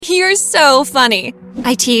You're so funny.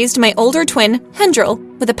 I teased my older twin, Hendril,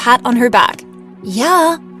 with a pat on her back.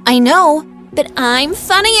 Yeah, I know, but I'm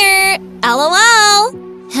funnier.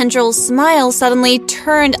 LOL. Hendril's smile suddenly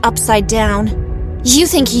turned upside down. You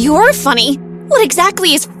think you're funny? What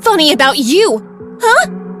exactly is funny about you?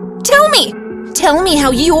 Huh? Tell me. Tell me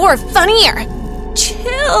how you're funnier.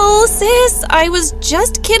 Chill, sis. I was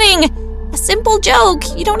just kidding. A simple joke.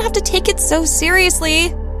 You don't have to take it so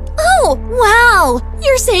seriously. Oh, wow.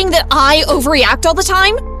 You're saying that I overreact all the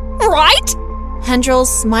time? Right?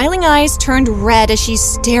 Hendril's smiling eyes turned red as she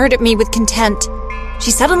stared at me with contempt.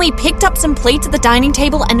 She suddenly picked up some plates at the dining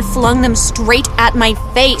table and flung them straight at my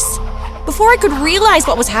face. Before I could realize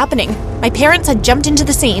what was happening, my parents had jumped into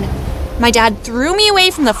the scene. My dad threw me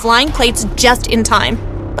away from the flying plates just in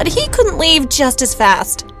time, but he couldn't leave just as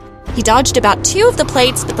fast. He dodged about 2 of the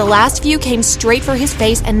plates, but the last few came straight for his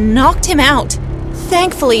face and knocked him out.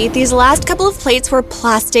 Thankfully, these last couple of plates were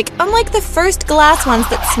plastic, unlike the first glass ones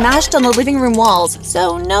that smashed on the living room walls,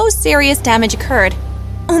 so no serious damage occurred.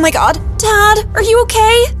 Oh my god, Dad, are you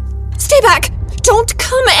okay? Stay back! Don't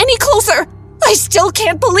come any closer! I still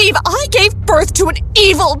can't believe I gave birth to an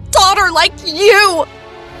evil daughter like you!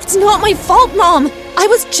 It's not my fault, Mom! I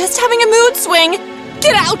was just having a mood swing!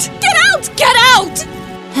 Get out! Get out! Get out!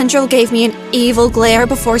 Hendril gave me an evil glare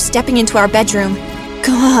before stepping into our bedroom.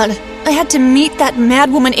 God, I had to meet that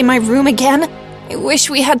madwoman in my room again. I wish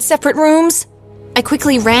we had separate rooms. I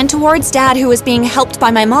quickly ran towards Dad, who was being helped by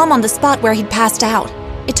my mom on the spot where he'd passed out.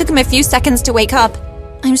 It took him a few seconds to wake up.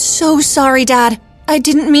 I'm so sorry, Dad. I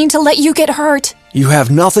didn't mean to let you get hurt. You have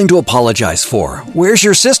nothing to apologize for. Where's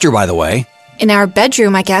your sister, by the way? In our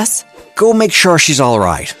bedroom, I guess. Go make sure she's all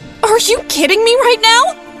right. Are you kidding me right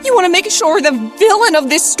now? You want to make sure the villain of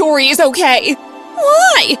this story is okay.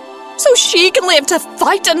 Why? So she can live to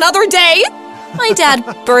fight another day? My dad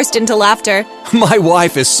burst into laughter. My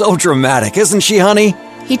wife is so dramatic, isn't she, honey?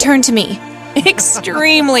 He turned to me.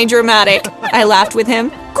 Extremely dramatic. I laughed with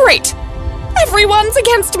him. Great. Everyone's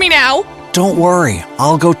against me now. Don't worry.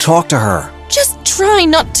 I'll go talk to her. Just try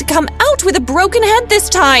not to come out with a broken head this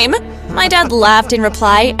time. My dad laughed in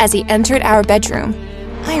reply as he entered our bedroom.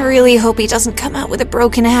 I really hope he doesn't come out with a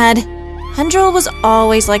broken head. Hendril was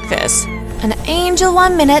always like this. An angel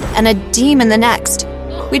one minute and a demon the next.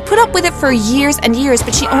 We'd put up with it for years and years,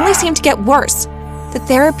 but she only seemed to get worse. The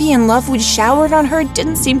therapy and love we'd showered on her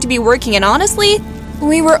didn't seem to be working, and honestly,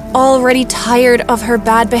 we were already tired of her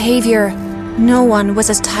bad behavior. No one was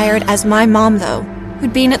as tired as my mom, though,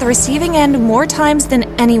 who'd been at the receiving end more times than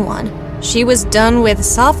anyone. She was done with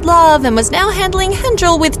soft love and was now handling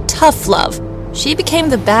Hendril with tough love. She became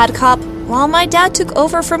the bad cop, while my dad took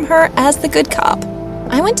over from her as the good cop.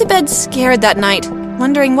 I went to bed scared that night,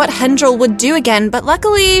 wondering what Hendril would do again, but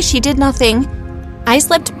luckily she did nothing. I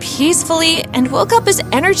slept peacefully and woke up as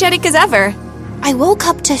energetic as ever. I woke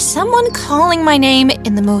up to someone calling my name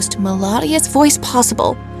in the most melodious voice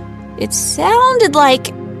possible. It sounded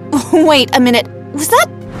like... Wait a minute, was that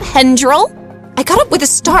Hendril? I got up with a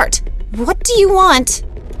start. What do you want?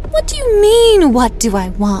 What do you mean, what do I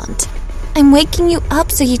want? I'm waking you up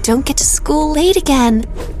so you don't get to school late again.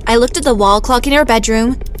 I looked at the wall clock in our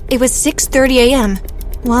bedroom. It was 6:30 a.m.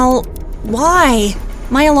 Well, why?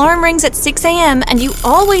 My alarm rings at 6 a.m. and you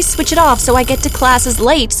always switch it off so I get to classes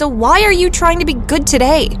late, so why are you trying to be good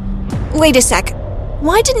today? Wait a sec.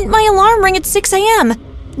 Why didn't my alarm ring at 6 a.m.?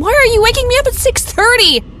 Why are you waking me up at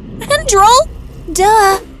 6:30? Hendril?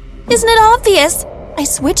 Duh. Isn't it obvious? I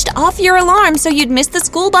switched off your alarm so you'd miss the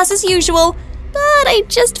school bus as usual, but I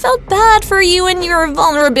just felt bad for you and your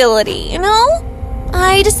vulnerability, you know?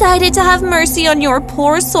 I decided to have mercy on your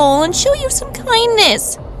poor soul and show you some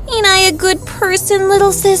kindness. Ain't I a good person,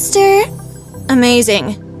 little sister?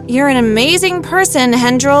 Amazing. You're an amazing person,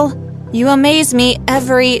 Hendril. You amaze me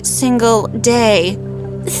every single day.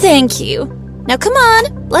 Thank you. Now come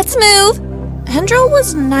on, let's move. Hendril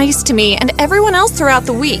was nice to me and everyone else throughout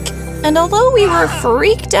the week, and although we were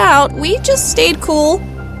freaked out, we just stayed cool.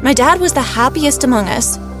 My dad was the happiest among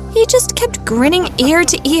us. He just kept grinning ear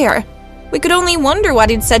to ear. We could only wonder what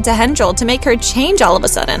he'd said to Hendril to make her change all of a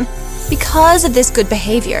sudden. Because of this good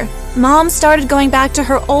behavior, Mom started going back to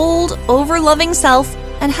her old, over-loving self,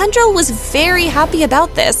 and Hendril was very happy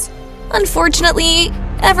about this. Unfortunately,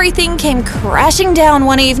 everything came crashing down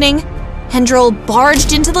one evening. Hendril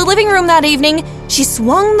barged into the living room that evening. She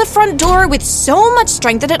swung the front door with so much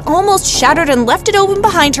strength that it almost shattered and left it open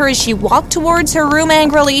behind her as she walked towards her room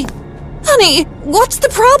angrily. Honey, what's the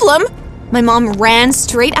problem? My mom ran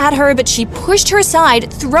straight at her, but she pushed her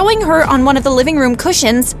aside, throwing her on one of the living room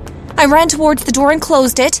cushions. I ran towards the door and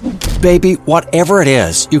closed it. Baby, whatever it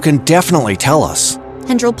is, you can definitely tell us.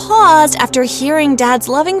 Hendril paused after hearing Dad's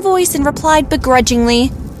loving voice and replied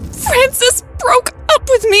begrudgingly, "Francis broke up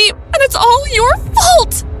with me, and it's all your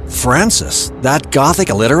fault!" Francis? That gothic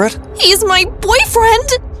illiterate? "He's my boyfriend,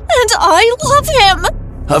 and I love him!"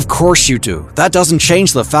 Of course you do. That doesn't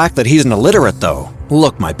change the fact that he's an illiterate, though.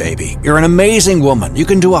 Look, my baby, you're an amazing woman. You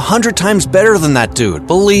can do 100 times better than that dude,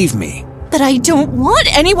 believe me. "But I don't want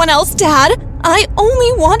anyone else, Dad. I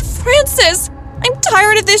only want Francis. I'm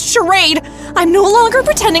tired of this charade. I'm no longer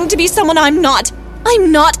pretending to be someone I'm not.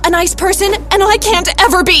 I'm not a nice person, and I can't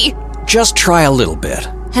ever be." Just try a little bit.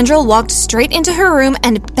 Hendril walked straight into her room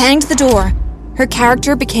and banged the door. Her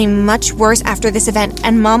character became much worse after this event,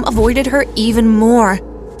 and Mom avoided her even more.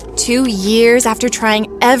 2 years after trying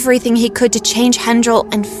everything he could to change Hendril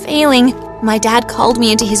and failing, my dad called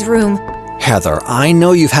me into his room. Heather, I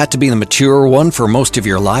know you've had to be the mature one for most of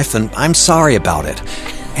your life, and I'm sorry about it.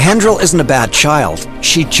 Hendril isn't a bad child.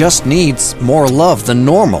 She just needs more love than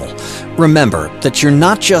normal. Remember that you're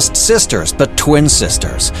not just sisters, but twin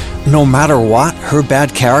sisters. No matter what, her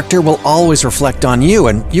bad character will always reflect on you,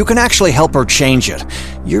 and you can actually help her change it.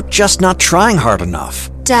 You're just not trying hard enough.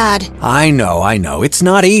 Dad. I know. It's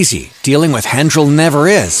not easy. Dealing with Hendril never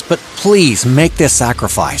is, but please make this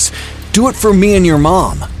sacrifice. Do it for me and your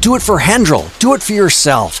mom. Do it for Hendril. Do it for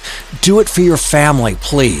yourself. Do it for your family,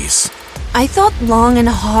 please. I thought long and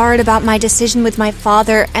hard about my decision with my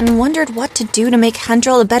father and wondered what to do to make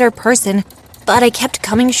Hendril a better person, but I kept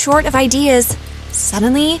coming short of ideas.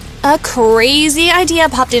 Suddenly, a crazy idea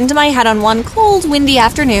popped into my head on one cold, windy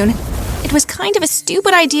afternoon. It was kind of a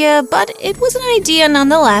stupid idea, but it was an idea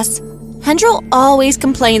nonetheless. Hendril always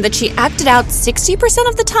complained that she acted out 60%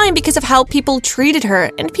 of the time because of how people treated her,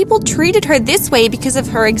 and people treated her this way because of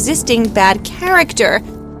her existing bad character.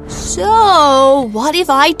 So, what if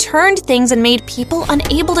I turned things and made people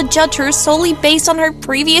unable to judge her solely based on her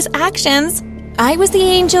previous actions? I was the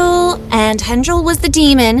angel, and Hendril was the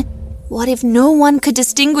demon. What if no one could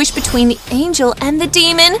distinguish between the angel and the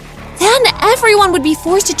demon? Then everyone would be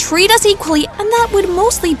forced to treat us equally, and that would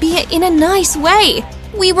mostly be in a nice way.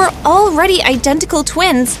 We were already identical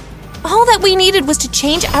twins. All that we needed was to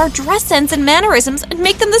change our dress sense and mannerisms and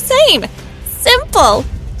make them the same. Simple.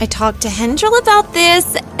 I talked to Hendril about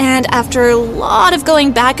this, and after a lot of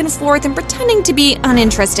going back and forth and pretending to be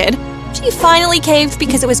uninterested, she finally caved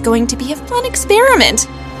because it was going to be a fun experiment.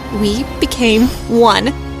 We became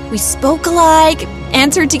one. We spoke alike,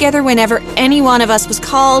 answered together whenever any one of us was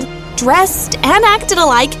called, dressed and acted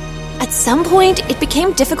alike. At some point, it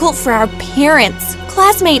became difficult for our parents,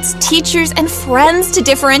 classmates, teachers, and friends to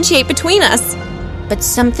differentiate between us. But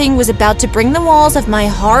something was about to bring the walls of my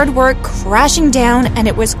hard work crashing down, and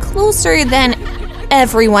it was closer than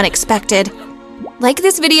everyone expected. Like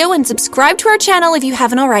this video and subscribe to our channel if you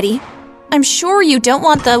haven't already. I'm sure you don't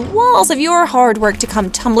want the walls of your hard work to come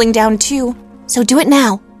tumbling down too, so do it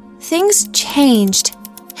now. Things changed.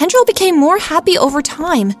 Hendril became more happy over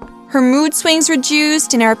time. Her mood swings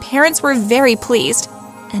reduced, and our parents were very pleased.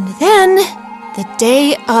 And then, the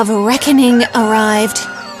day of reckoning arrived.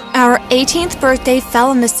 Our 18th birthday fell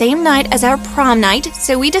on the same night as our prom night,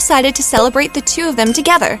 so we decided to celebrate the two of them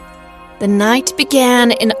together. The night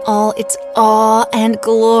began in all its awe and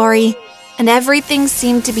glory, and everything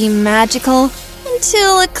seemed to be magical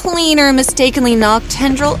until a cleaner mistakenly knocked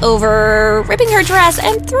Hendril over, ripping her dress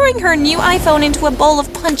and throwing her new iPhone into a bowl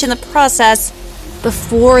of punch in the process.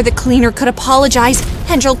 Before the cleaner could apologize,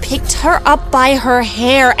 Hendril picked her up by her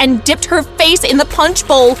hair and dipped her face in the punch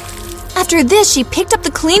bowl. After this, she picked up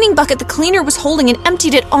the cleaning bucket the cleaner was holding and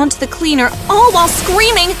emptied it onto the cleaner, all while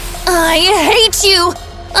screaming, "I hate you!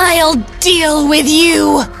 I'll deal with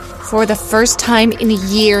you!" For the first time in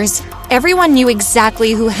years, everyone knew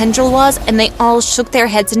exactly who Hendril was, and they all shook their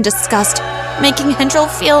heads in disgust, making Hendril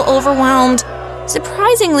feel overwhelmed.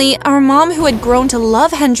 Surprisingly, our mom, who had grown to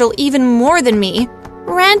love Hendril even more than me,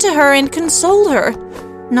 ran to her and consoled her,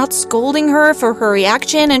 not scolding her for her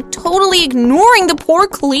reaction and totally ignoring the poor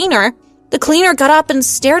cleaner. The cleaner got up and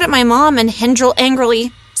stared at my mom and Hendril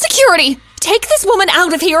angrily. "Security! Take this woman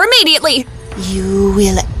out of here immediately!" "You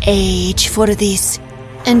will age for this,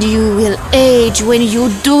 and you will age when you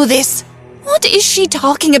do this." What is she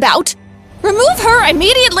talking about? "Remove her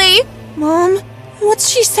immediately!" "Mom, what's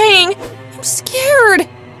she saying? I'm scared."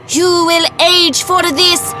 "You will age for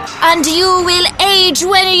this, and you will age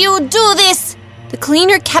when you do this." The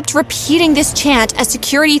cleaner kept repeating this chant as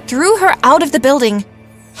security threw her out of the building.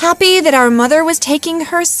 Happy that our mother was taking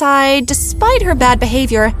her side despite her bad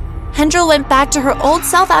behavior, Hendril went back to her old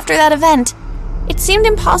self after that event. It seemed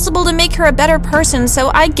impossible to make her a better person, so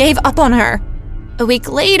I gave up on her. A week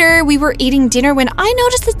later, we were eating dinner when I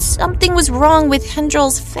noticed that something was wrong with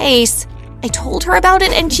Hendril's face. I told her about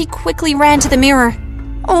it and she quickly ran to the mirror.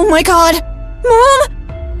 Oh my God!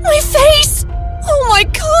 Mom! My face! Oh my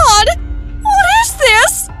God! What is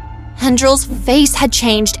this? Hendryl's face had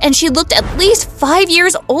changed and she looked at least 5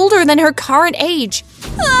 years older than her current age.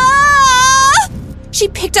 Ah! She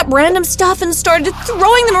picked up random stuff and started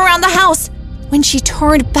throwing them around the house. When she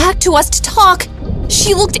turned back to us to talk,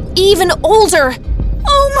 she looked even older.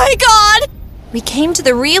 Oh my God! We came to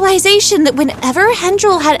the realization that whenever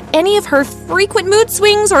Hendryl had any of her frequent mood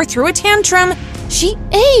swings or threw a tantrum, she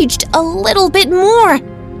aged a little bit more.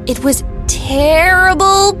 It was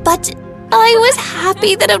terrible, but I was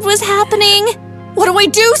happy that it was happening. What do I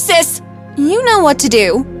do, sis? You know what to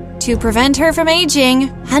do. To prevent her from aging,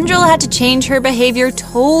 Hendryl had to change her behavior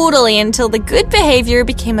totally until the good behavior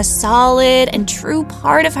became a solid and true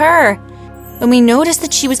part of her. When we noticed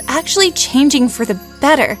that she was actually changing for the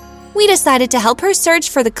better, we decided to help her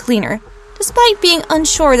search for the cleaner, despite being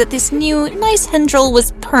unsure that this new, nice Hendryl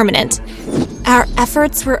was permanent. Our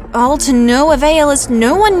efforts were all to no avail as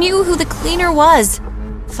no one knew who the cleaner was.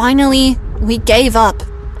 Finally, we gave up,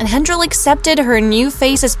 and Hendryl accepted her new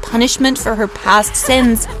face as punishment for her past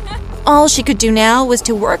sins. All she could do now was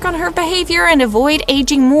to work on her behavior and avoid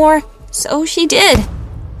aging more, so she did.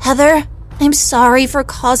 Heather, I'm sorry for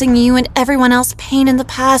causing you and everyone else pain in the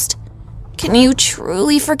past. Can you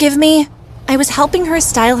truly forgive me? I was helping her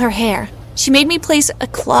style her hair. She made me place a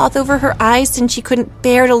cloth over her eyes since she couldn't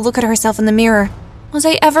bear to look at herself in the mirror. Was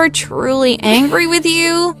I ever truly angry with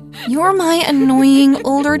you? You're my annoying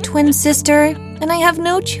older twin sister, and I have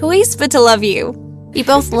no choice but to love you. We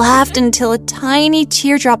both laughed until a tiny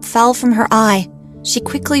teardrop fell from her eye. She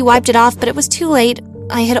quickly wiped it off, but it was too late.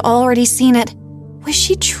 I had already seen it. Was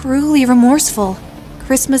she truly remorseful?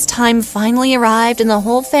 Christmas time finally arrived and the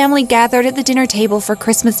whole family gathered at the dinner table for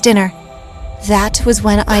Christmas dinner. That was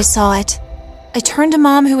when I saw it. I turned to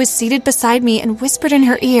Mom, who was seated beside me, and whispered in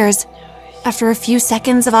her ears. After a few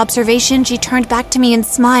seconds of observation, she turned back to me and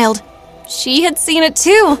smiled. She had seen it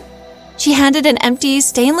too. She handed an empty,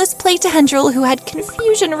 stainless plate to Hendryl, who had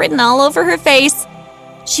confusion written all over her face.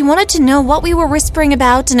 She wanted to know what we were whispering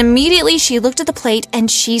about, and immediately she looked at the plate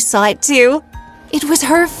and she saw it too. It was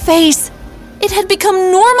her face. It had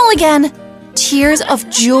become normal again. Tears of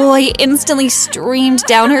joy instantly streamed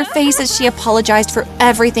down her face as she apologized for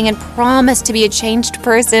everything and promised to be a changed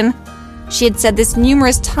person. She had said this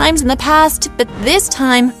numerous times in the past, but this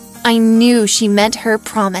time, I knew she meant her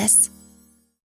promise.